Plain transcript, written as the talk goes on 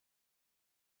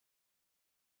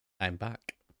I'm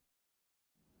back.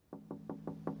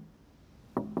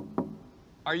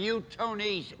 Are you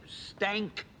Tony's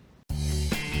stank?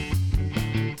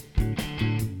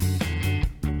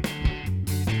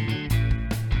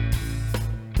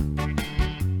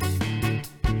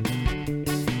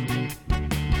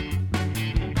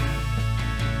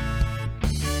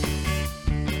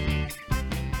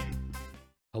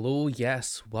 Hello,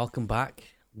 yes, welcome back.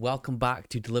 Welcome back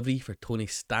to Delivery for Tony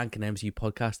Stank and MCU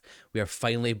podcast. We are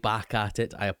finally back at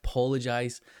it. I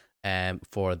apologise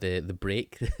for the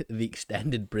break, the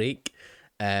extended break.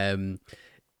 The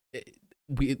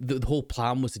whole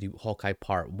plan was to do Hawkeye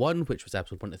Part 1, which was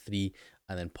episode 1 to 3,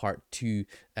 and then Part 2,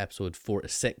 episode 4 to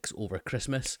 6 over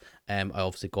Christmas. I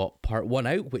obviously got Part 1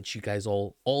 out, which you guys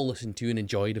all listened to and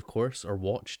enjoyed, of course, or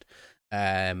watched.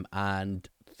 And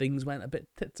things went a bit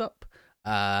tits up.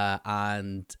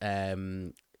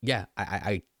 Yeah,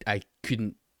 I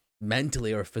couldn't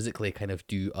mentally or physically kind of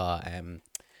do the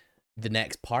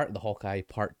next part, the Hawkeye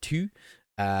Part 2.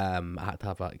 I had to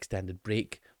have an extended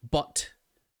break, but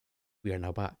we are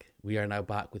now back. We are now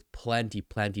back with plenty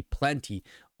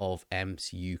of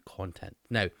MCU content.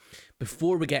 Now,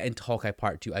 before we get into Hawkeye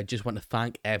Part 2, I just want to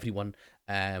thank everyone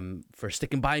for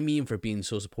sticking by me and for being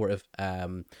so supportive.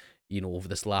 Over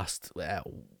this last,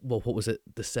 what was it?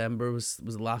 December was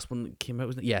the last one that came out,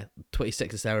 wasn't it? Yeah,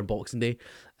 26th December, Boxing Day,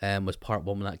 was Part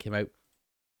 1 when that came out.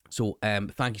 So,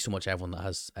 thank you so much, everyone that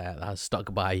has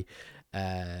stuck by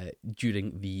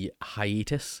during the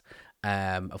hiatus.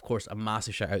 Of course, a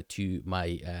massive shout out to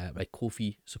my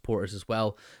Ko-fi supporters as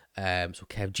well. So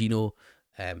Kev Gino,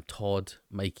 Todd,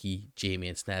 Mikey, Jamie,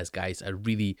 and Snez, guys, I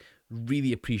really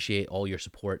appreciate all your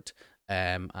support.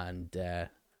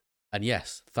 And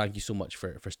yes, thank you so much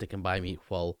for sticking by me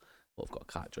while I've got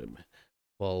a cat joining me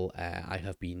while I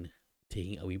have been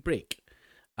taking a wee break.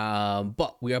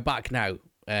 But we are back now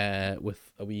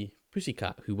with a wee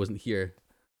pussycat who wasn't here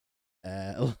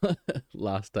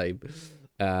last time,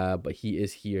 but he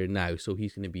is here now, so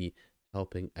he's going to be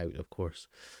helping out, of course.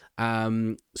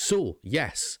 So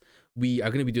yes, we are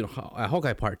going to be doing a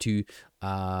Hawkeye Part 2,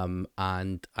 and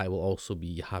I will also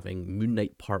be having Moon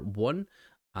Knight Part 1.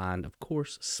 And of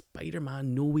course,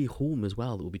 Spider-Man No Way Home as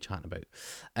well that we'll be chatting about.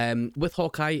 With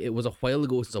Hawkeye, it was a while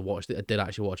ago since I watched it. I did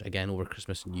actually watch it again over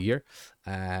Christmas and New Year.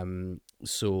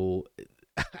 So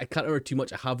I can't remember too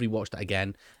much. I have rewatched it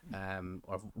again.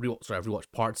 I've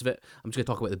rewatched parts of it. I'm just going to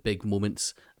talk about the big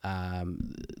moments,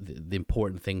 the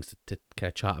important things to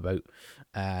kind of chat about.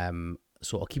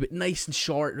 So I'll keep it nice and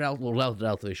short,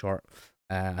 relatively short.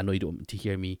 I know you don't want to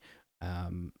hear me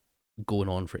going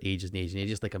on for ages and ages and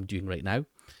ages like I'm doing right now.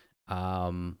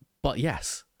 But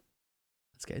yes,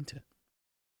 let's get into it.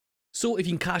 So if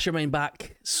you can cast your mind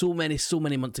back so many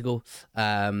months ago,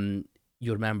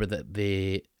 you'll remember that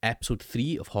the episode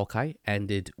 3 of Hawkeye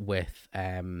ended with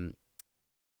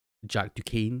Jack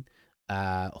Duquesne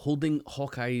holding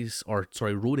Ronin's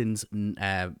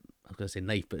I was going to say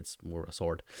knife, but it's more a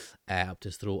sword, up to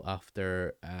his throat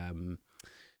after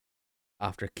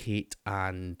Kate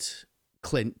and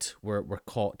Clint were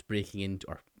caught breaking into,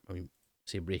 or I mean,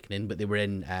 say breaking in, but they were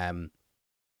in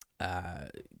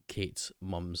Kate's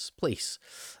mum's place,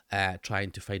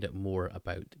 trying to find out more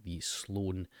about the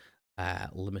Sloan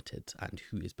Limited and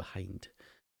who is behind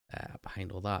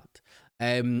all that.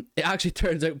 It actually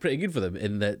turns out pretty good for them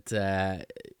in that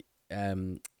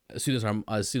as soon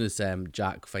as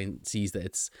Jack sees that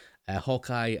it's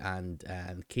Hawkeye and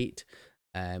Kate,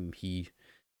 he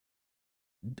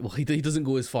doesn't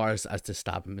go as far as to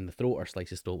stab him in the throat or slice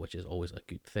his throat, which is always a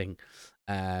good thing.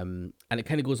 And it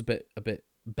kind of goes a bit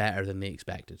better than they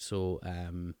expected. So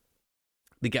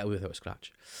they get away without a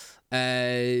scratch.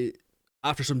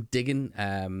 After some digging,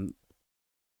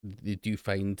 they do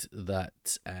find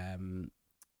that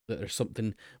there's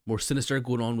something more sinister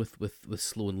going on with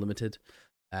Sloan Limited,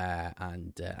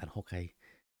 and Hawkeye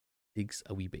digs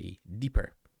a wee bit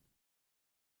deeper.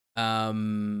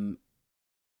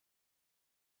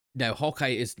 Now,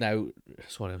 Hawkeye is now...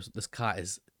 Sorry, this cat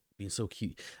is being so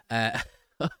cute.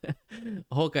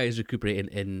 Hawkeye is recuperating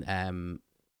in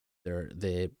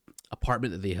the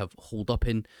apartment that they have holed up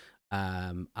in,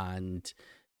 and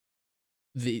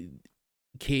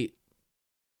Kate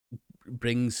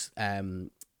brings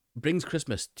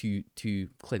Christmas to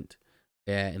Clint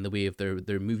in the way of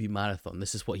their movie marathon.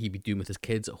 This is what he'd be doing with his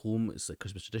kids at home. It's a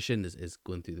Christmas tradition, is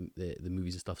going through the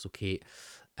movies and stuff. So Kate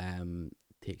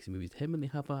takes the movie to him, and they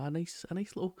have a nice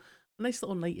little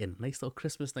night in, nice little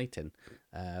Christmas night in.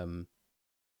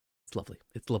 It's lovely.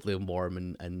 It's lovely and warm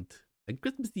and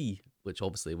Christmassy, which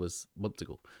obviously was months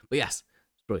ago. But yes,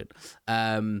 it's brilliant.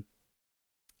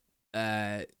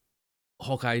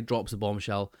 Hawkeye drops the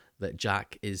bombshell that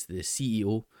Jack is the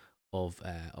CEO of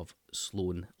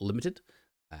Sloan Limited,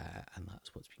 and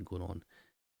that's what's been going on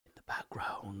in the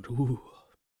background. Ooh.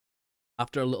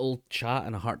 After a little chat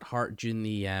and a heart to heart during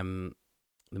the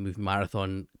movie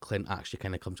marathon, Clint actually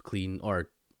kind of comes clean, or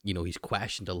he's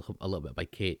questioned a little bit by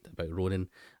Kate about Ronan,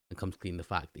 and comes clean the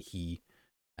fact that he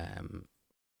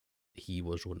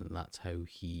was Ronan, and that's how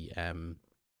he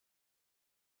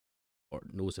or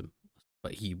knows him,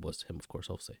 but he was him, of course,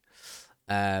 obviously.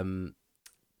 And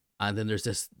then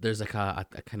there's like a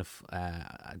kind of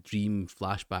a dream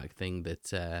flashback thing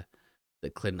that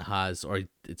Clint has, or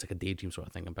it's like a daydream sort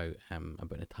of thing about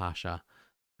Natasha,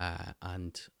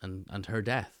 and her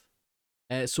death.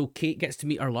 So Kate gets to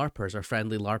meet our LARPers, our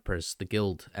friendly LARPers, the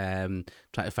guild,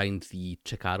 try to find the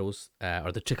Chicaros,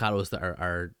 or the Chicaros that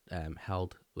are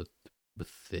held with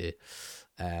the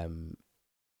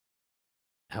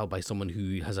held by someone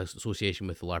who has an association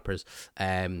with the LARPers.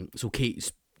 So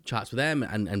Kate chats with them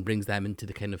and brings them into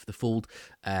the kind of the fold,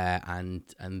 and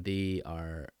they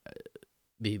are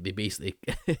they basically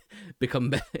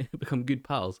become good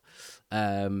pals.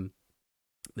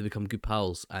 They become good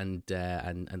pals, and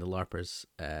the LARPers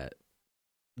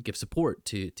give support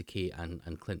to Kate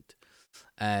and Clint.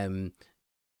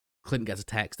 Clint gets a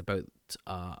text about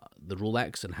the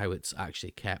Rolex and how it's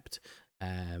actually kept.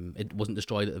 It wasn't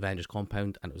destroyed at the Avengers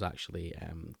compound, and it was actually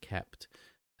kept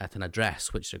at an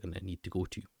address which they're going to need to go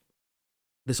to.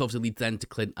 This obviously leads then to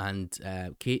Clint and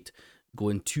Kate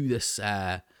going to this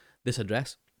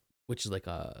address, which is like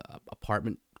a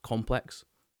apartment complex,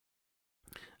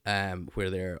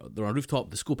 where they're on a rooftop.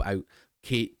 They scope it out.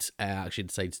 Kate actually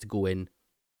decides to go in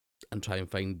and try and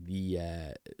find the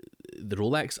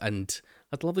Rolex, and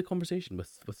had a lovely conversation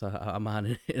with a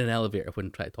man in an elevator when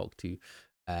trying to talk to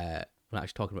when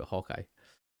actually talking about Hawkeye.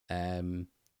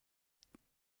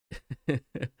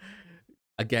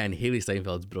 Again, Haley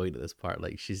Steinfeld's brilliant at this part.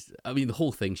 Like, the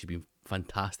whole thing should be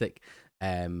fantastic.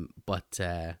 But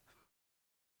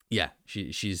yeah,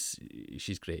 she's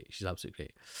great. She's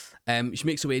absolutely great. She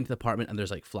makes her way into the apartment, and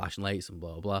there's like flashing lights and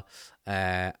blah blah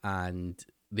blah. And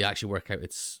they actually work out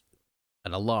it's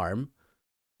an alarm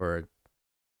for a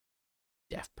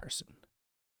deaf person.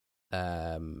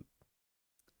 And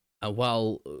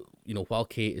while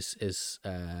Kate is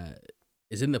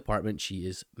in the apartment, she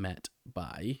is met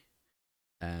by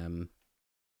the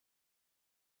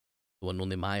one and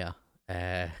only Maya,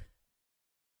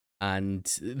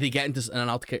 and they get into an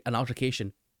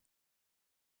altercation,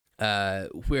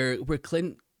 where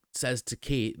Clint says to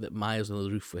Kate that Maya's on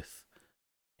the roof with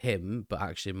him, but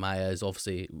actually Maya is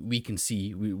obviously,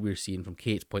 we're seeing from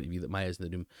Kate's point of view that Maya's in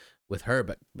the room with her,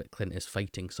 but Clint is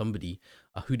fighting somebody,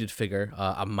 a hooded figure,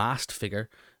 a masked figure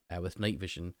with night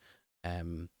vision,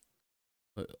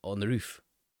 on the roof.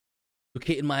 So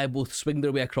Kate and Maya both swing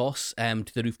their way across to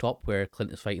the rooftop where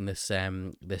Clint is fighting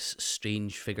this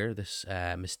strange figure, this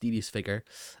mysterious figure,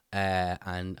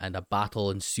 and a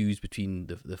battle ensues between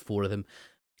the four of them,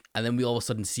 and then we all of a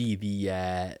sudden see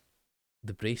the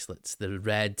bracelets, the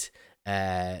red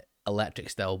electric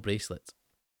style bracelets,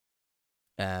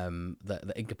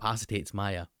 that incapacitates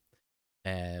Maya.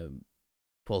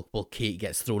 While Kate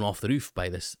gets thrown off the roof by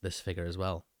this figure as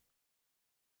well.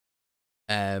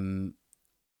 A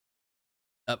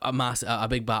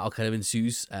big battle kind of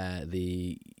ensues.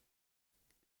 They're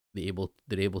able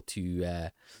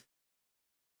to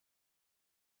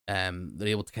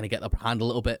kind of get the upper hand a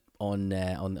little bit on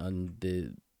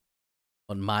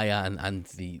Maya and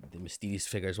the mysterious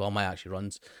figure as well. Maya actually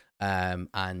runs, and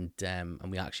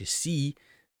we actually see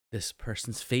this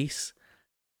person's face.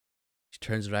 She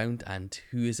turns around, and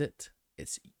who is it?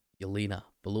 It's Yelena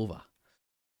Belova,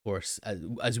 of course,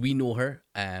 as we know her.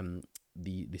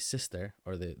 The sister,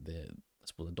 or the I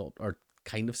suppose adopt, or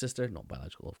kind of sister, not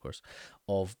biological, of course,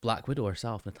 of Black Widow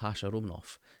herself, Natasha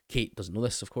Romanoff. Kate doesn't know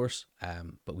this, of course,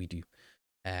 but we do.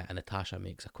 And Natasha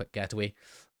makes a quick getaway,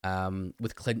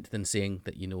 with Clint then saying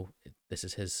that this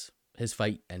is his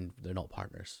fight, and they're not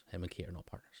partners. Him and Kate are not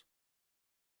partners.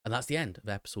 And that's the end of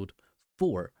episode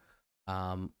 4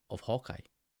 of Hawkeye.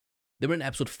 Then we're in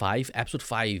episode 5. Episode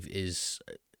 5 is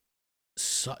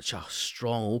such a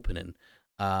strong opening.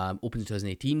 Opened in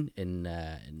 2018 in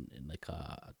like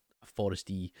a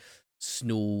foresty,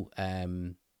 snowy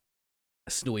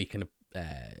kind of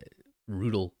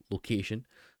rural location,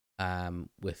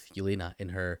 with Yelena in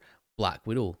her Black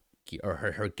Widow, or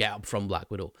her get up from Black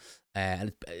Widow,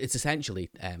 and it's essentially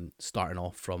starting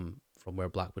off from where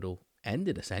Black Widow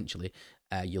ended. Essentially,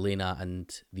 Yelena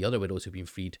and the other widows who've been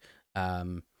freed,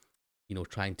 trying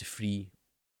to free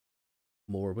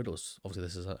more widows. Obviously,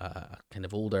 this is a kind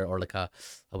of older, or like a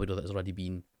widow that has already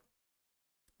been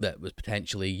that was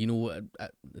potentially,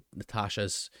 at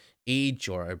Natasha's age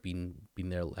or been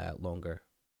there longer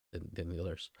than the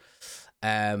others.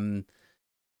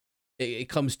 It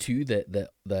comes to that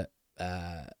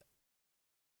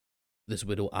this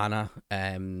widow Anna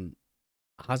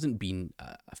hasn't been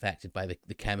affected by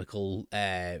the chemical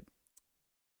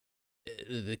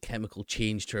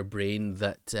change to her brain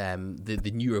that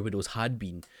the newer widows had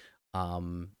been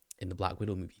in the Black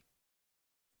Widow movie,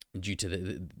 due to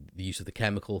the use of the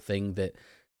chemical thing that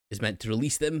is meant to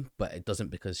release them, but it doesn't,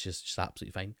 because she's just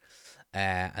absolutely fine.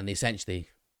 And they essentially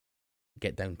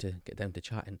get down to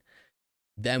chatting.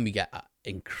 Then we get an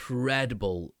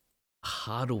incredible,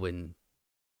 harrowing,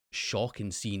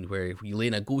 shocking scene where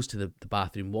Yelena goes to the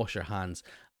bathroom, wash her hands,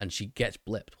 and she gets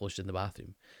blipped while she's in the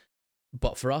bathroom.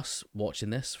 But for us watching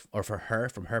this, or for her,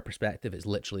 from her perspective, it's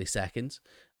literally seconds.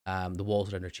 The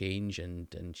walls around her change, and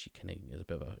she kind of is a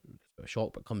bit of a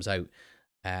shock, but comes out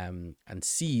and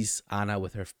sees Anna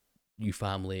with her new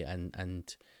family,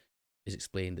 and is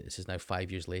explained that this is now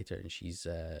 5 years later, and she's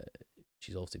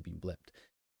also been blipped.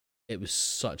 It was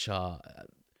such a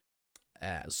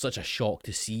shock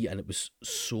to see, and it was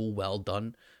so well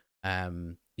done.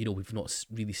 We've not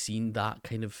really seen that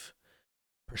kind of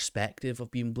perspective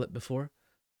of being blipped before.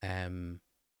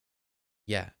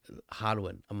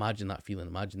 Harrowing. Imagine that feeling.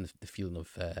 Imagine the feeling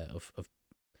of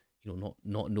not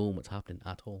knowing what's happening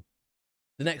at all.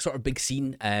 The next sort of big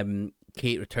scene,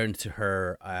 Kate returns to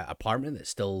her apartment that's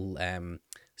still kind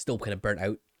of burnt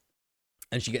out,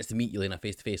 and she gets to meet Yelena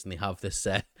face to face, and they have this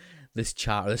this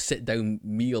chat, this sit down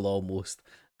meal almost,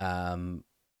 around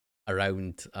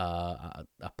a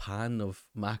pan of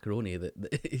macaroni that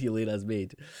Yelena's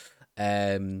made.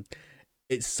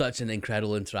 It's such an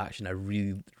incredible interaction. I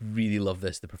really, really love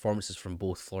this. The performances from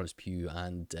both Florence Pugh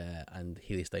and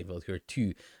Hailee Steinfeld, who are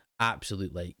two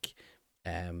absolute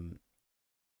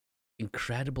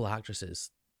incredible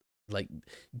actresses. I'm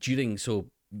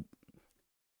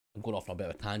going off on a bit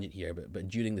of a tangent here, but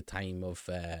during the time of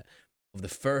the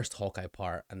first Hawkeye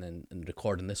part, and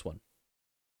recording this one,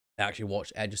 I actually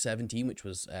watched Edge of 17, which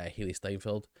was Hailee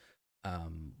Steinfeld.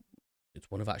 It's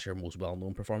one of actually her most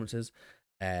well-known performances,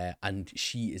 and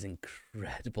she is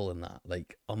incredible in that,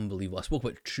 unbelievable. I spoke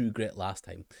about True Grit last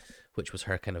time, which was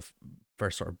her kind of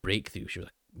first sort of breakthrough. She was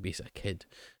basically a kid,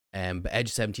 but Edge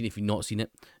of 17, if you've not seen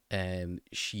it,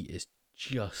 she is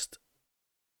just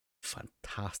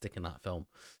fantastic in that film.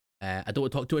 I don't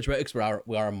want to talk too much about it because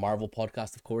we are a Marvel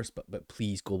podcast, of course, but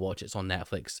please go watch it. It's on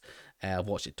Netflix. I've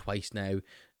watched it twice now.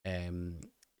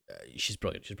 She's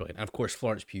brilliant. And of course,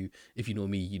 Florence Pugh. If you know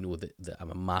me, you know that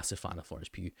I'm a massive fan of Florence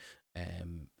Pugh.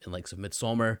 In likes of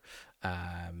Midsommar,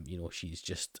 she's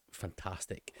just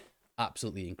fantastic,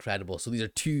 absolutely incredible. So these are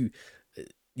two,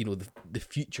 the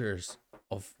futures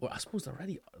of, well, I suppose they're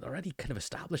already kind of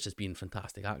established as being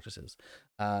fantastic actresses.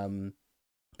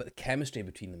 But the chemistry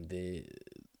between them,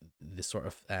 the sort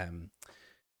of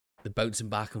the bouncing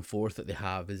back and forth that they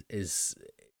have is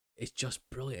just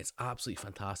brilliant. It's absolutely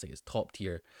fantastic. It's top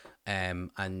tier,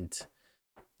 and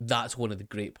that's one of the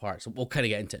great parts. We'll kind of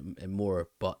get into it more,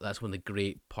 but that's one of the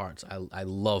great parts I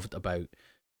loved about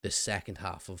the second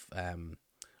half of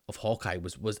Hawkeye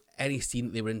was any scene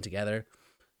that they were in together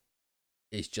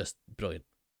is just brilliant,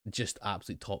 just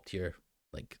absolute top tier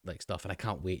like stuff, and I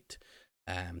can't wait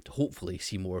to hopefully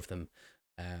see more of them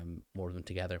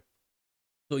together.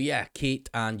 So yeah, Kate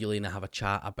and Yelena have a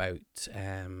chat about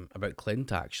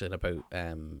Clint, actually, and about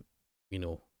a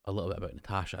little bit about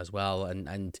Natasha as well,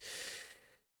 and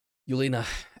Yelena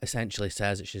essentially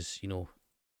says that she's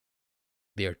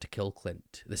there to kill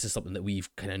Clint. This is something that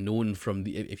we've kind of known from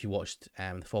if you watched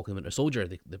the Falcon and Winter Soldier,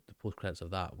 the post credits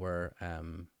of that were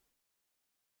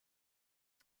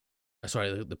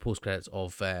the post credits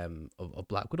of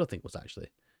Black Widow, I think, was actually.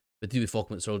 But to do with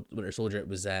Falcon Winter Soldier, it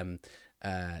was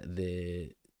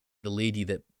the lady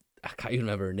that I can't even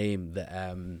remember her name,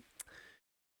 that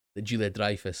Julia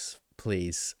Dreyfus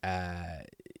plays,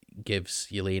 gives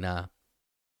Yelena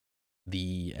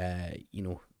the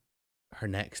her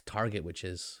next target, which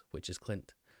is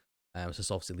Clint. So it's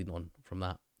obviously leading on from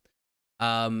that.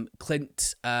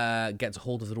 Clint gets a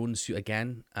hold of the Ronin suit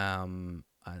again, and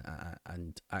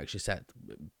actually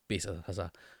basically has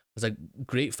a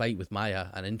great fight with Maya,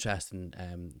 an interesting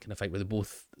kind of fight where they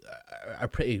both are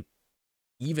pretty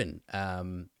even.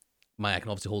 Maya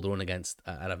can obviously hold her own against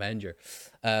an Avenger,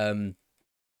 but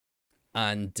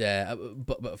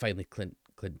finally Clint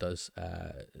does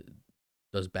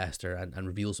best her and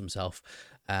reveals himself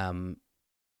to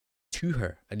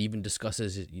her, and even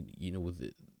discusses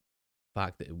the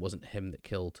fact that it wasn't him that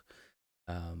killed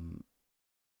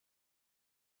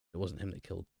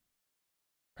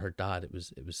her dad. It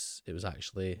was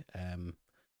actually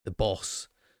the boss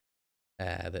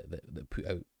that put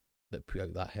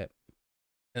out that hit.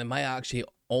 And Maya actually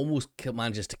almost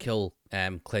manages to kill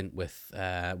Clint with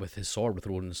his sword, with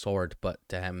Ronin's sword, but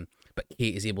Kate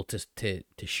is able to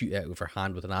shoot it with her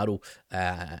hand with an arrow,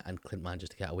 and Clint manages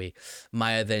to get away.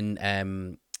 Maya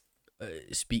then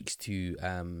speaks to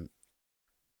her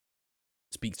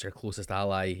closest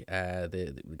ally,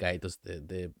 the guy who does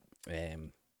the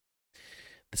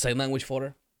sign language for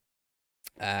her,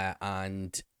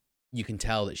 and you can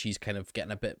tell that she's kind of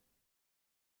getting a bit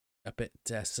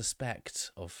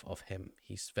suspect of him.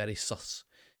 He's very sus.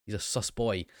 He's a sus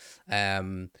boy.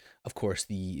 Of course,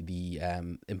 the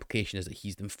implication is that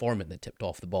he's the informant that tipped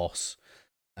off the boss,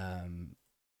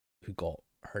 who got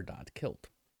her dad killed.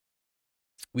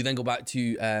 We then go back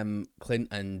to Clint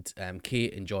and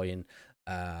Kate enjoying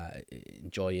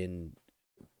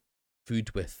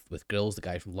food with Grills, the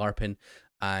guy from LARPing,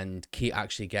 and Kate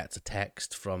actually gets a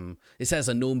text from. It says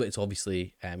unknown, but it's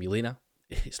obviously Yelena.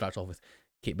 It starts off with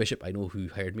Kate Bishop. I know who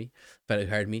hired me. Found out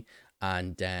who hired me,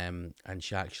 and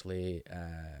she actually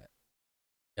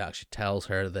tells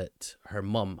her that her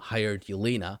mum hired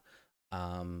Yelena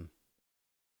to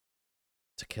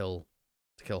kill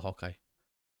Hawkeye.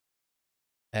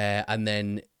 And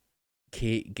then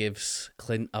Kate gives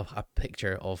Clint a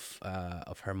picture of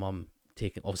her mum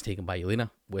taken by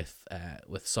Yelena with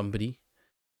somebody,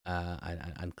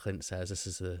 and Clint says this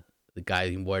is the guy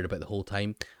you've been worried about the whole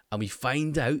time, and we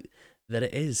find out that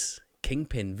it is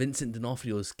Kingpin, Vincent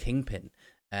D'Onofrio's Kingpin,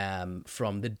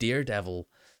 from the Daredevil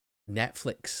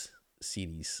Netflix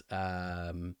series,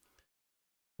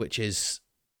 which is,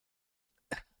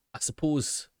 I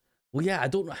suppose, well, yeah, I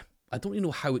don't really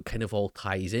know how it kind of all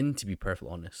ties in, to be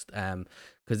perfectly honest,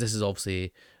 because this is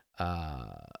obviously,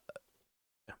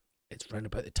 it's round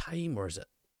about the time, or is it?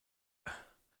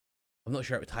 I'm not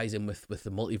sure how it ties in with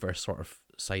the multiverse sort of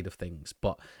side of things,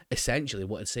 but essentially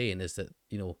what it's saying is that,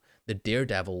 the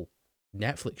Daredevil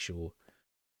Netflix show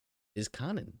is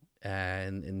canon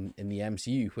in the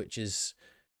MCU, which is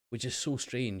so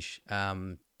strange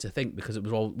to think, because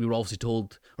we were always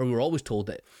told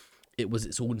that it was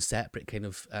its own separate kind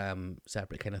of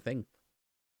thing,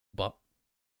 but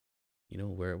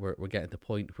we're getting to the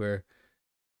point where,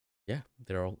 yeah,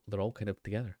 they're all kind of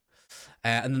together.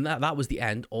 And then that was the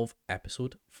end of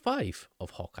episode 5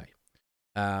 of Hawkeye.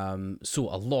 So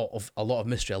a lot of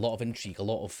mystery, a lot of intrigue, a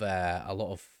lot of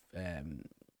kind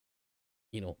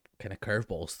of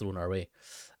curveballs thrown our way.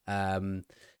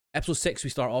 Episode 6, we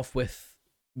start off with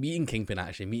meeting Kingpin,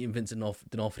 actually meeting Vincent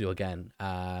D'Onofrio again.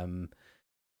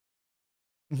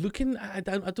 Looking, I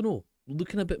don't know,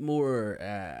 looking a bit more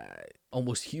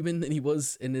almost human than he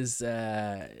was in his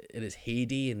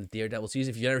heyday in Daredevil series.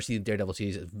 If you've ever seen the Daredevil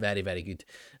series, it's very, very good,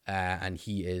 and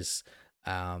he is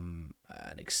an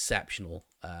exceptional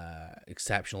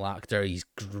actor. He's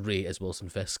great as Wilson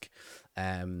Fisk,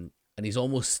 and he's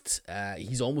almost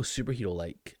superhero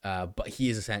like, but he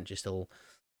is essentially still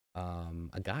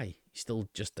a guy. He's still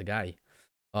just a guy,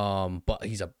 but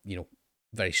he's a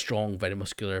very strong, very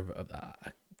muscular,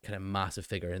 kind of massive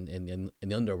figure in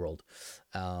the underworld,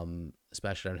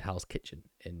 especially around Hell's Kitchen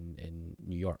in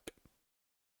New York.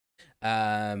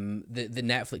 The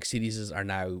Netflix series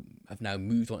have now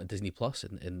moved on to Disney Plus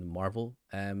in the Marvel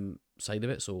side of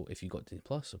it. So if you've got Disney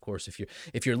Plus, of course,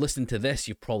 if you're listening to this,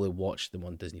 you've probably watched them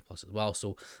on Disney Plus as well.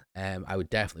 So I would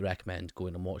definitely recommend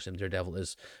going and watching them. Daredevil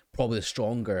is probably the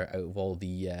stronger out of all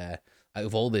the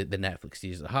Netflix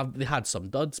series. They had some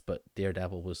duds, but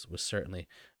Daredevil was certainly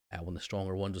one of the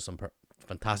stronger ones, with some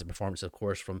fantastic performances, of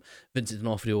course, from Vincent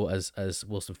D'Onofrio as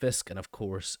Wilson Fisk, and of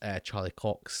course Charlie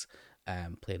Cox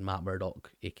playing Matt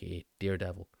Murdock, aka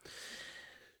Daredevil.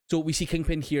 So we see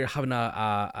Kingpin here having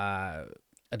a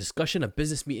discussion, a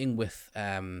business meeting with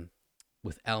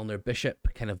Eleanor Bishop,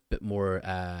 kind of a bit more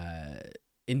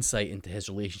insight into his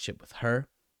relationship with her,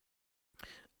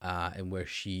 and where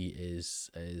she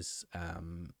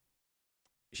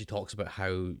she talks about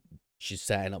how she's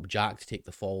setting up Jack to take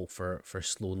the fall for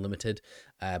Sloan Limited,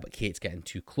 but Kate's getting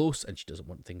too close, and she doesn't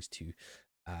want things to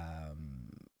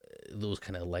those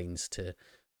kind of lines to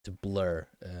blur,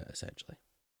 essentially.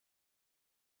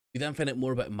 We then find out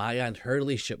more about Maya and her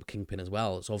relationship with Kingpin as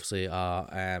well. It's obviously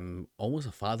almost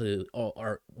a fatherly,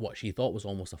 or what she thought was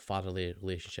almost a fatherly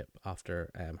relationship after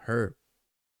her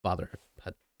father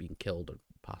had been killed or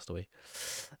passed away.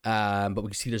 But we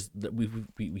can see we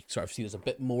sort of see there's a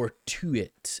bit more to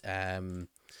it than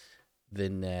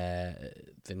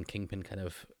Kingpin kind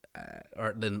of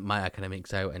or than Maya kind of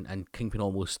makes out, and Kingpin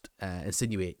almost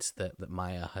insinuates that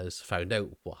Maya has found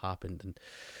out what happened and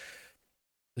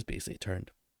has basically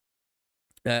turned.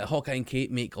 Hawkeye and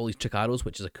Kate make all these trick arrows,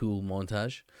 which is a cool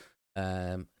montage.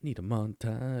 Need a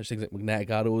montage. Things like magnetic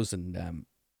arrows, and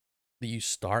they use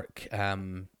Stark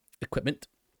equipment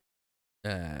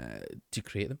to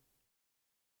create them.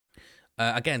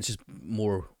 Again, it's just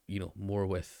more, more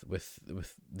with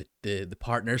the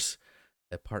partners,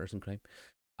 partners in crime.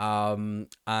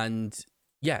 And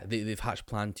yeah, they've hatched a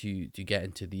plan to get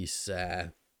into these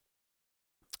to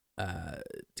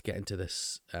get into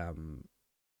this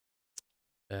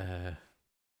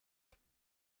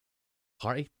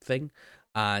party thing,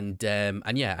 and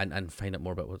yeah, and find out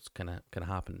more about what's gonna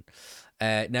happen.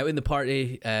 Now in the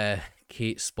party,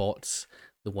 Kate spots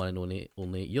the one and only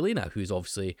Yelena, who's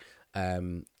obviously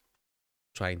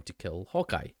trying to kill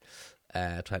Hawkeye,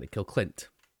 trying to kill Clint.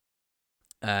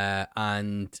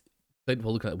 And Clint,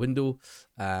 while looking out the window,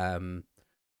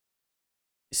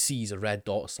 sees a red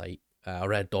dot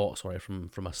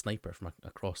from a sniper from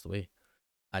across the way,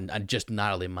 and just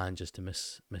narrowly manages to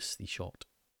miss the shot.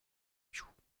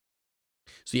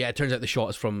 So yeah, it turns out the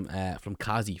shot is from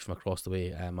Kazi from across the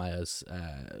way, Maya's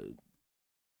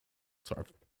sort of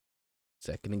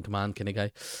second in command kind of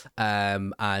guy.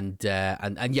 And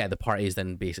yeah, the party is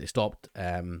then basically stopped.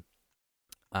 And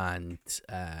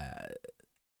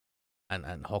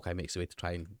Hawkeye makes a way to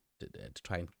try and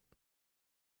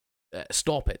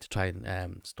stop it, to try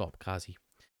and stop Kazi.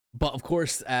 But of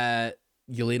course,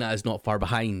 Yelena is not far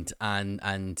behind,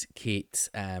 and Kate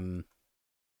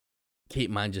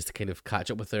manages to kind of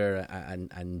catch up with her,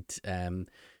 and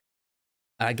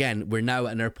again, we're now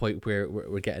at another point where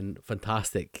we're getting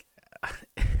fantastic,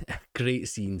 great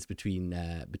scenes between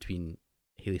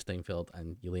Haley Steinfeld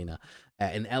and Yelena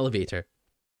in the elevator.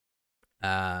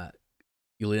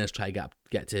 Yelena's trying to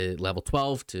get to level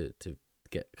 12 to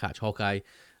catch Hawkeye,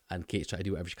 and Kate's trying to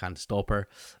do whatever she can to stop her.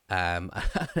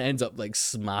 Ends up like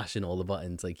smashing all the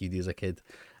buttons like you do as a kid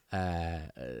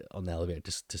on the elevator,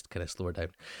 just kind of slow her down.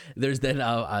 There's then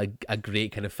a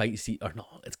great kind of fight scene, or no,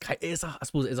 I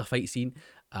suppose it is a fight scene,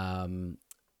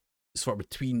 sort of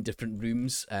between different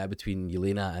rooms, between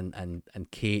Yelena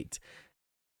and Kate.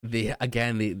 They're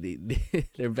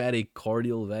very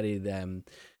cordial, very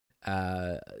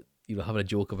having a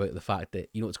joke about the fact that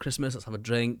it's Christmas, let's have a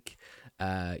drink.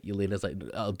 Yelena's like,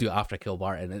 I'll do it after I kill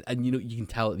Barton, and you can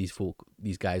tell that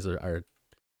these guys are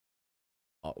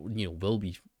will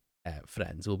be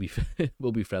friends, will be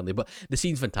friendly. But the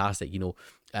scene's fantastic,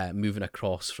 moving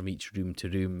across from each room to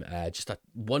room, just a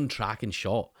one tracking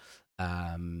shot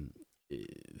through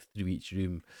each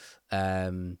room.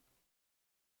 And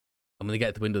when they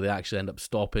get to the window, they actually end up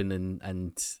stopping and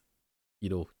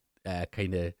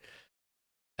kind of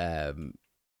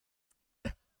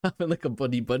having like a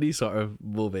buddy sort of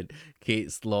moment.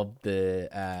 Kate's loved the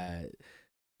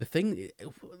thing,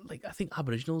 like I think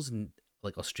Aboriginals in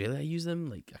like Australia use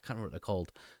them, like I can't remember what they're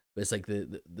called, but it's like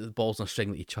the balls on a string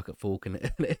that you chuck at folk, and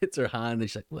it hits her hand, and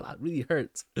she's like, well, that really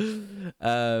hurts. But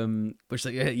she's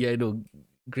like, yeah, no,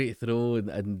 great throw,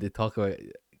 and they talk about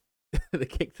the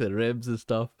kick to the ribs and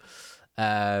stuff.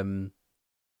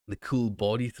 The cool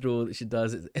body throw that she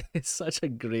does, it's such a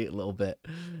great little bit.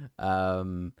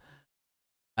 And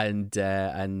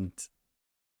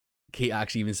Kate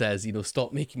actually even says,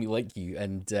 stop making me like you,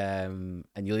 and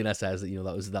Yelena says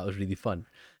that that was really fun.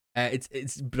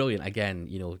 It's brilliant. Again,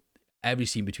 every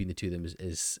scene between the two of them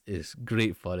is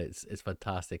great fun. It's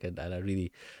fantastic, and I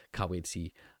really can't wait to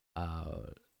see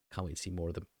more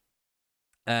of them.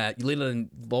 Yelena then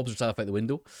lobs herself out the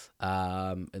window,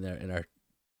 in her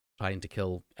trying to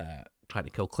kill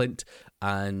Clint,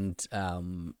 and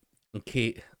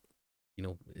Kate,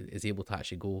 is able to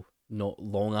actually go not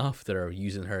long after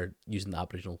using the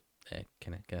Aboriginal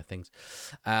kind of things.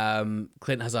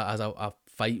 Clint has a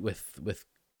fight with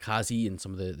Kazi and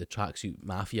some of the tracksuit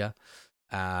mafia,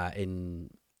 in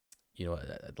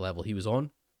at the level he was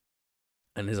on,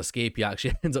 and his escape, he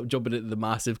actually ends up jumping into the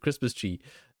massive Christmas tree,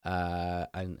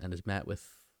 and is met with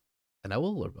an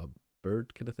owl or a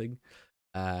bird kind of thing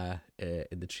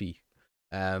in the tree.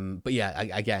 But yeah,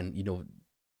 again,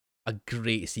 a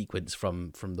great sequence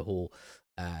from the whole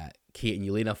Kate and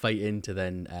Yelena fighting to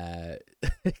then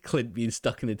Clint being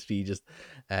stuck in the tree, just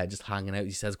hanging out.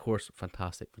 He says, of course,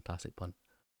 fantastic pun.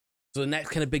 So the next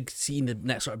kind of big scene, the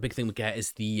next sort of big thing we get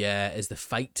is the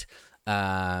fight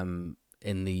in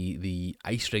the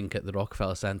ice rink at the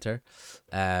Rockefeller Center,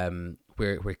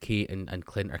 where Kate and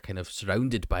Clint are kind of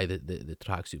surrounded by the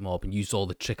tracksuit mob, and use all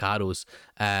the trick arrows.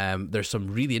 There's some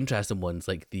really interesting ones,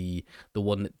 like the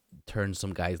one that turns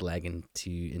some guy's leg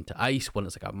into ice, one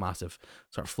that's like a massive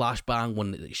sort of flashbang,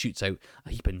 one that shoots out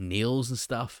a heap of nails and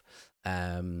stuff.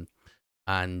 And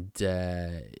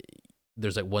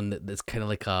there's like one that's kind of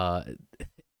like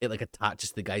it like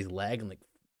attaches to the guy's leg and like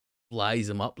flies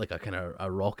him up like a kind of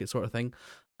a rocket sort of thing.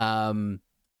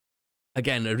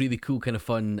 Again, a really cool kind of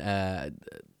fun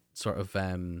sort of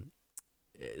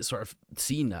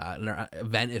scene, an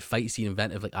inventive fight scene,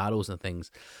 inventive like arrows and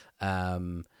things.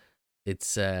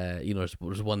 It's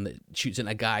there's one that shoots in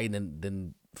a guy and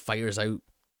then fires out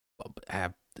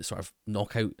sort of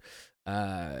knockout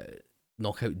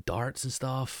darts and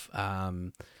stuff.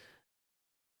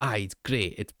 It's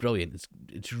great. It's brilliant.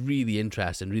 It's really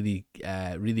interesting. Really,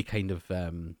 really kind of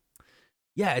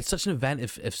it's such an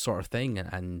inventive if sort of thing,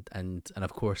 and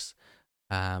of course,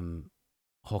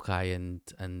 Hawkeye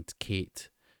and Kate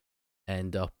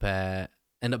end up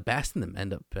besting them,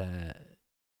 end up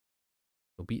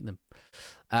beating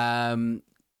them.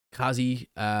 Kazi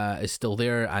is still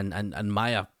there, and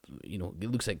Maya,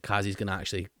 it looks like Kazi's gonna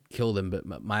actually kill them,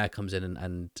 but Maya comes in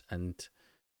and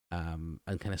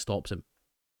kind of stops him,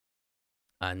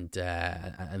 and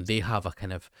they have a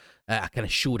kind of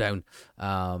showdown.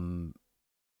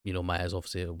 Maya's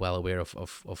obviously well aware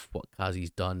of what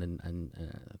Kazi's done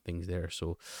and things there,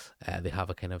 so they have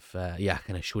a kind of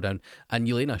showdown, and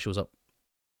Yelena shows up,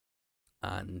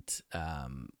 and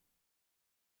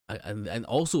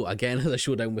also again has a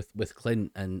showdown with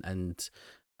Clint, and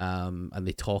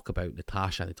they talk about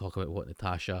Natasha. They talk about what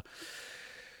Natasha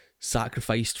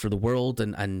sacrificed for the world,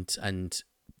 and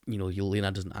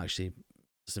Yelena doesn't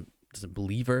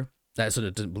believe her.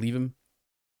 Doesn't believe him.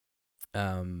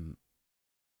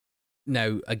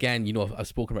 Now again, I've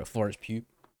spoken about Florence Pugh,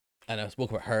 and I've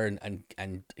spoken about her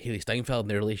and Haley Steinfeld and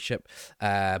their relationship.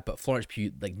 But Florence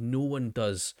Pugh, like, no one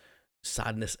does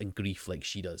sadness and grief like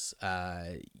she does.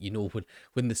 When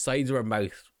the sides of her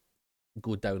mouth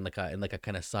go down in a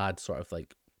kind of sad sort of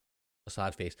like a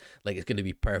sad face, like it's gonna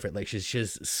be perfect. Like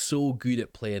she's so good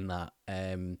at playing that.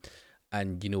 And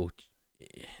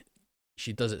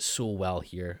she does it so well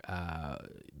here.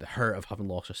 The hurt of having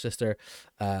lost her sister,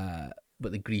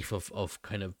 but the grief of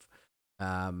kind of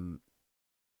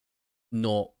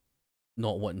not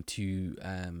wanting to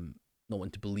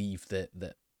believe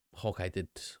that Hawkeye did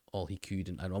all he could,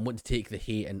 and I want to take the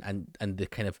hate and the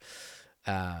kind of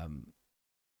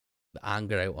the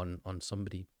anger out on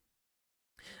somebody.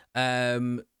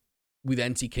 We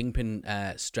then see Kingpin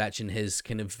stretching his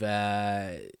kind of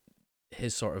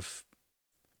his sort of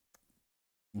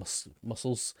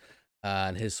muscles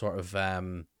and his sort of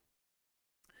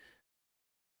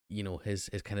his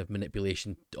kind of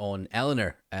manipulation on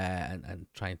Eleanor, and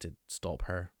trying to stop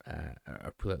her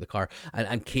or pull out the car,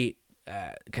 and Kate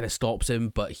kind of stops him,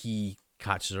 but he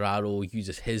catches her arrow,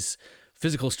 uses his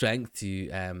physical strength to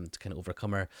kind of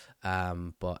overcome her,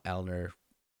 but Eleanor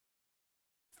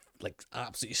like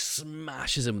absolutely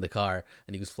smashes him with the car,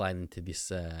 and he goes flying into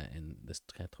this in this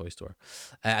kind of toy store.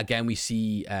 Again, we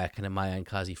see kind of Maya and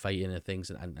Kazi fighting and things,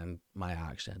 and Maya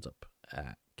actually ends up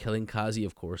killing Kazi,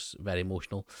 of course, very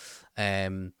emotional.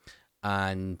 And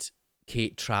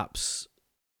Kate traps,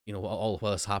 all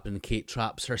while this happening, Kate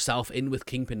traps herself in with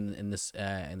Kingpin in this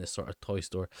sort of toy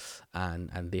store,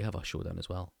 and they have a showdown as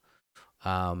well.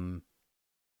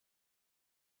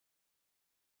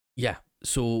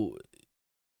 So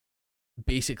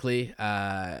basically,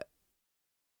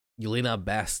 Yelena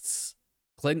bests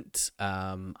Clint,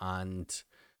 and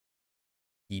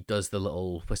he does the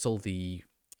little whistle,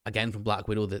 again from Black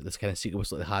Widow, this kind of secret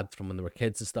whistle they had from when they were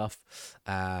kids and stuff,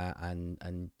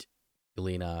 and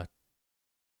Yelena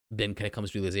then kind of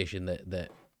comes to the realization that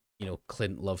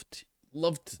Clint loved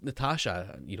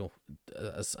Natasha,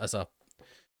 as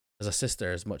a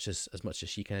sister as much as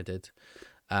she kind of did.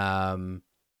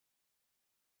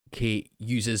 Kate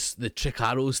uses the trick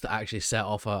arrows to actually set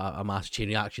off a mass chain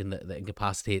reaction that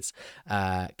incapacitates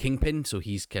Kingpin, so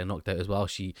he's kind of knocked out as well.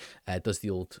 She does the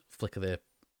old flick of the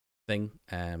thing,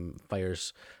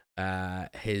 fires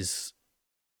his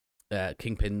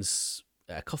Kingpin's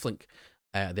cufflink,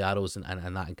 the arrows, and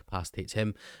that incapacitates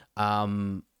him.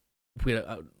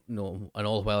 Where and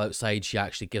all while outside, she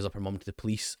actually gives up her mum to the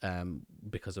police,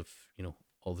 because of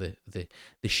all the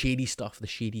shady stuff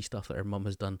that her mum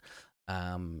has done,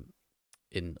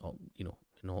 in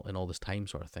all this time,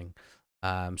 sort of thing.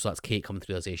 So that's Kate coming to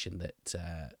the realization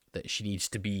that she needs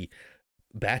to be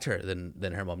better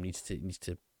than her mum, needs to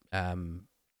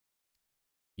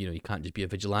you can't just be a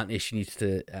vigilante. She needs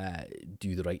to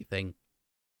do the right thing.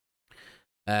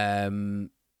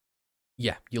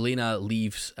 Yelena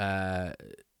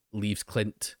leaves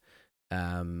Clint.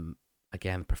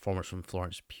 Again, performance from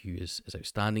Florence Pugh is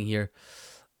outstanding here.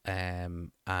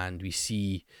 And we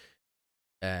see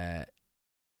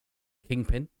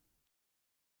Kingpin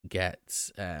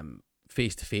gets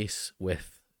face to face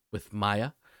with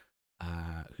Maya,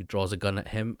 who draws a gun at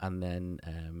him, and then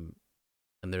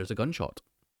and there's a gunshot.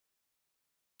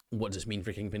 What does this mean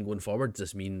for Kingpin going forward? Does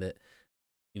this mean that,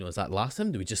 is that last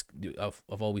him? Do we just of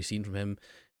all we've seen from him?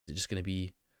 Is it just going to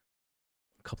be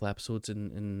a couple episodes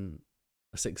in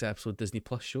a 6-episode Disney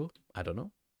Plus show? I don't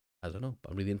know, but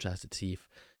I'm really interested to see if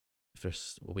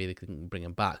there's a way they can bring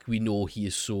him back. We know he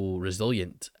is so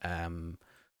resilient.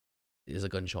 Is a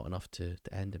gunshot enough to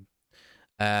end him?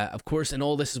 Of course, in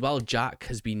all this as well, Jack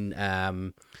has been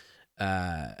kind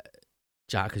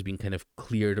of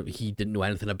cleared. He didn't know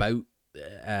anything about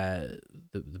the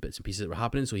bits and pieces that were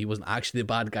happening, so he wasn't actually the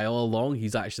bad guy all along.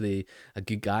 He's actually a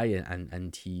good guy,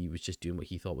 and he was just doing what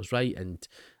he thought was right, and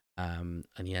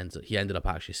he ended up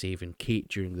actually saving Kate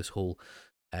during this whole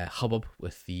hubbub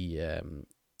with the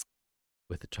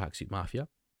tracksuit mafia.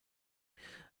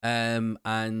 And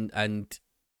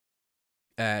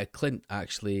Clint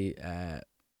actually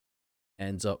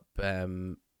ends up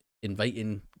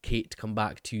inviting Kate to come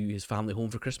back to his family home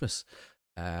for Christmas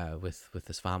with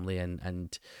his family,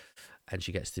 and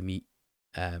she gets to meet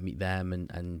them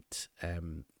and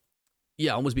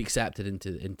almost be accepted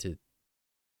into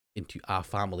our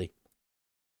family,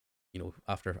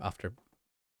 after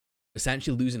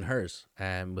essentially losing hers,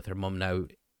 with her mum now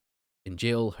in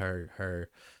jail, her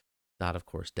dad of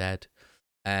course dead.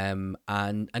 And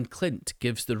Clint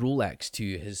gives the Rolex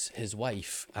to his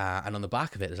wife, and on the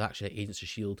back of it is actually Agents of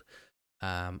S.H.I.E.L.D.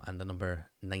 And the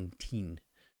number 19.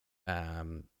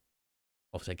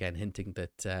 Obviously again hinting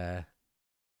that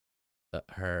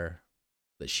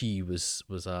she was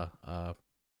an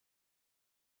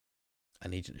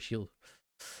agent of S.H.I.E.L.D.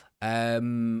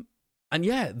 And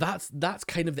yeah, that's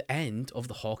kind of the end of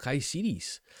the Hawkeye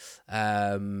series.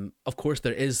 Of course,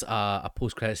 there is a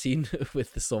post-credit scene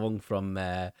with the song from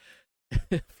the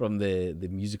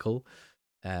musical,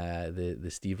 the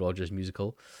Steve Rogers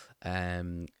musical.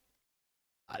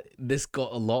 This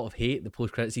got a lot of hate. The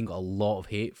post-credit scene got a lot of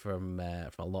hate from a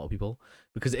lot of people,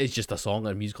 because it is just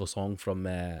a musical song from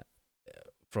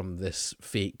this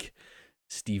fake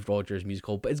Steve Rogers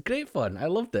musical. But it's great fun. I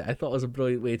loved it. I thought it was a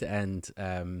brilliant way to end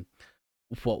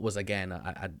what was again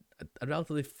a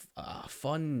relatively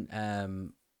fun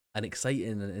and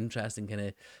exciting and interesting kind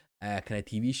of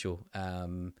TV show.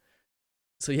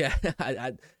 So yeah,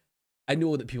 I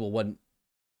know that people want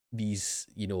these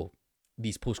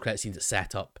these post credit scenes that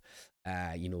set up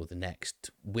the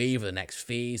next wave, or the next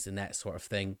phase, the next sort of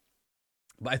thing.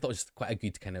 But I thought it was quite a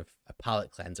good kind of a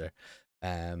palate cleanser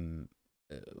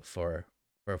for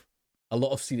a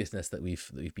lot of seriousness that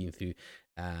we've been through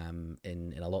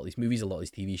in a lot of these movies, a lot of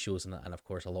these TV shows, and of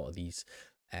course a lot of these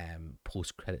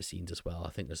post credit scenes as well. I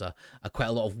think there's a quite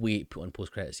a lot of weight put on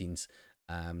post credit scenes,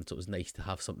 so it was nice to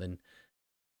have something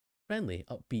friendly,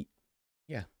 upbeat.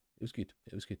 Yeah, it was good.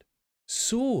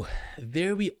 So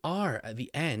there we are at the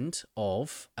end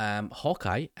of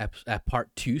Hawkeye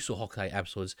part 2. So Hawkeye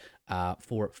episodes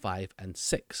 4, 5, and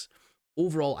 6.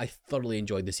 Overall, I thoroughly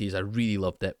enjoyed the series. I really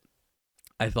loved it.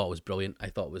 I thought it was brilliant. I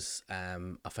thought it was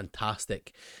a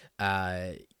fantastic,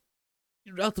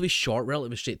 relatively short,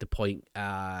 relatively straight to point.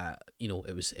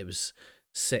 It was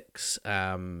 6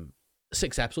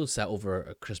 episodes set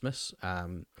over Christmas,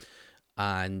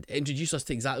 and introduced us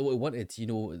to exactly what we wanted.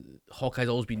 Hawkeye's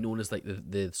always been known as like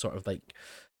the sort of like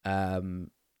the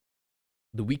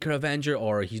weaker Avenger,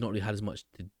 or he's not really had as much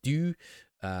to do.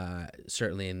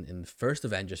 Certainly in the first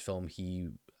Avengers film,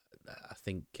 I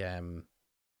think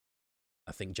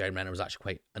Jeremy Renner was actually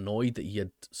quite annoyed that he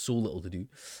had so little to do.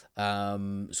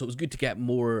 So it was good to get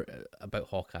more about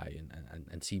Hawkeye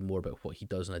and see more about what he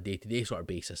does on a day-to-day sort of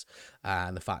basis,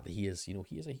 and the fact that he is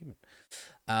a human.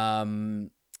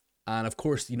 And of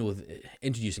course,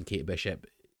 introducing Kate Bishop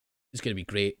is going to be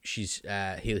great. She's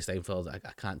Haley Steinfeld. I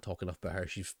can't talk enough about her.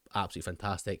 She's absolutely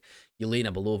fantastic.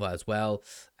 Yelena Belova as well.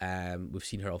 We've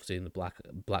seen her obviously in the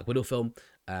Black Widow film,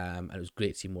 and it was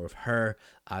great to see more of her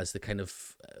as the kind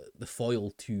of the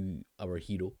foil to our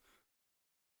hero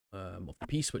of the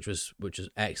piece, which was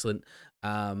excellent.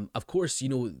 Of course,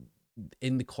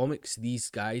 in the comics, these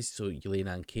guys, so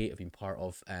Yelena and Kate, have been part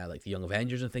of like the Young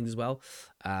Avengers and things as well,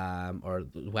 or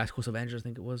the West Coast Avengers, I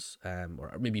think it was,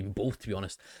 or maybe even both, to be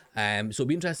honest. So it'll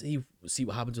be interesting to see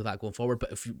what happens with that going forward.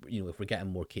 But if we're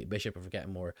getting more Kate Bishop, if we're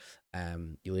getting more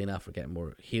Yelena, if we're getting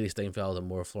more Haley Steinfeld and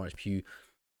more Florence Pugh,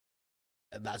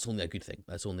 that's only a good thing.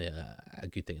 That's only a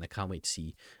good thing, and I can't wait to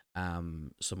see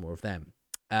some more of them.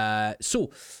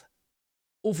 So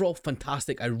overall,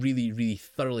 fantastic. I really, really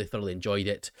thoroughly enjoyed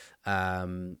it.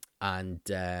 And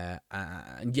yeah,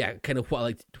 kind of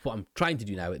what I'm trying to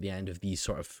do now at the end of these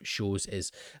sort of shows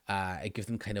is give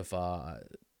them kind of a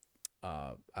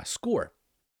score.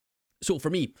 So for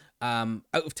me, out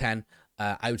of 10,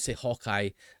 I would say Hawkeye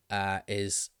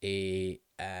is a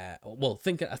well.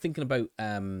 Thinking about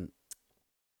I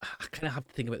kind of have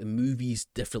to think about the movies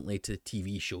differently to the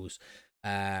TV shows,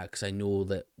 because I know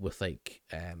that with like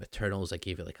Eternals, I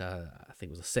gave it like I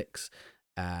think it was a 6.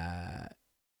 I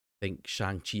think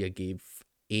Shang-Chi I gave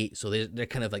 8. So they're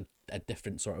kind of like a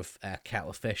different sort of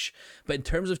kettle of fish. But in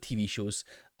terms of TV shows,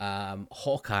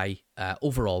 Hawkeye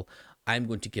overall, I'm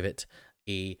going to give it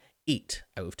a 8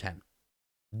 out of 10.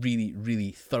 Really,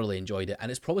 really thoroughly enjoyed it,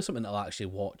 and it's probably something that I'll actually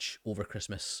watch over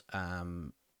Christmas,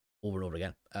 over and over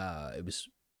again. It was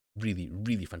really,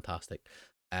 really fantastic.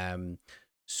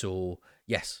 So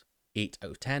yes, 8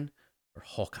 out of 10 for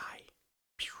Hawkeye.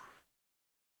 Pew.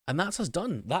 And that's us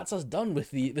done. That's us done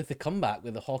with the comeback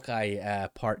with the Hawkeye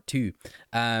part 2.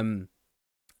 Again,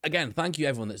 thank you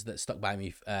everyone that stuck by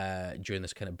me during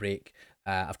this kind of break.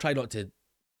 I try not to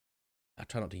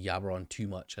yabber on too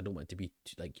much. I don't want it to be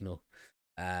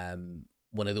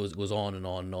one of those that goes on and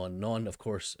on and on and on. Of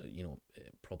course,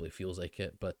 it probably feels like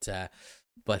it, but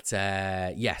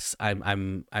yes,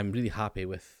 I'm really happy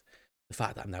with the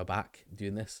fact that I'm now back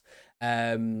doing this.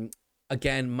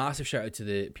 Again, massive shout out to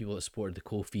the people that supported the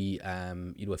Ko-fi.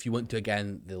 If you want to,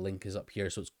 again, the link is up here.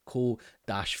 So it's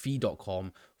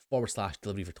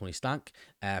ko-fi.com/delivery for Tony Stank.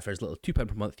 For as little £2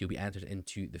 per month, you'll be entered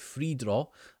into the free draw.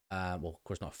 Well, of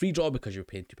course, not a free draw because you're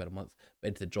paying £2 a month, but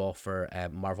into the draw for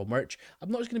Marvel merch. I'm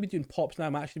not just going to be doing pops now.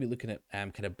 I'm actually be looking at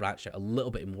kind of branch out a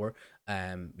little bit more.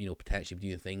 Potentially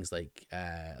doing things like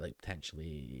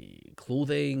potentially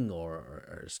clothing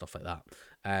or stuff like that.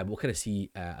 We'll kind of see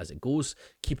as it goes.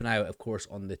 Keep an eye out, of course,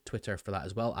 on the Twitter for that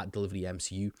as well at Delivery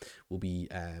MCU. We'll be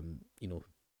kind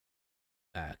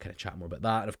of chat more about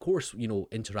that, and of course,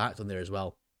 interact on there as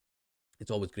well. It's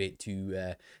always great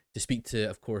to speak to,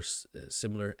 of course,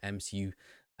 similar MCU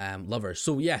lovers.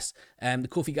 So yes, the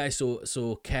Ko-fi guys. So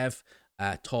Kev,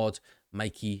 Todd,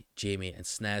 Mikey, Jamie, and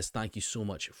Snez, thank you so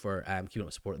much for keeping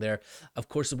up support there. Of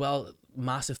course, as well,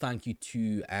 massive thank you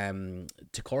to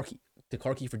Corky. To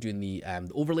Corky for doing the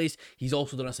overlays. He's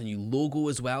also done us a new logo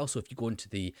as well. So if you go into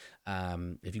the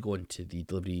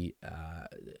Delivery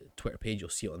Twitter page, you'll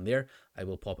see it on there. I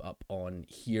will pop it up on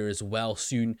here as well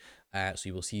soon. So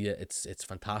you will see it. It's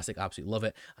fantastic. Absolutely love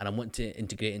it. And I want to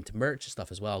integrate into merch and stuff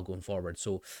as well going forward.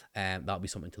 So that'll be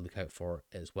something to look out for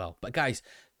as well. But guys,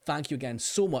 thank you again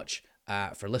so much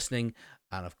for listening.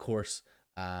 And of course,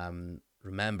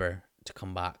 remember to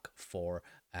come back for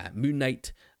Moon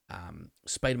Knight,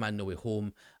 Spider-Man No Way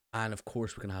Home, and of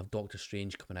course we're going to have Doctor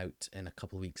Strange coming out in a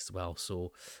couple of weeks as well.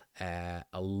 So a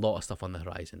lot of stuff on the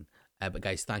horizon. But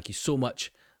guys, thank you so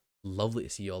much. Lovely to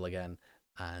see you all again,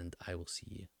 and I will see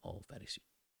you all very soon.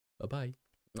 Bye-bye.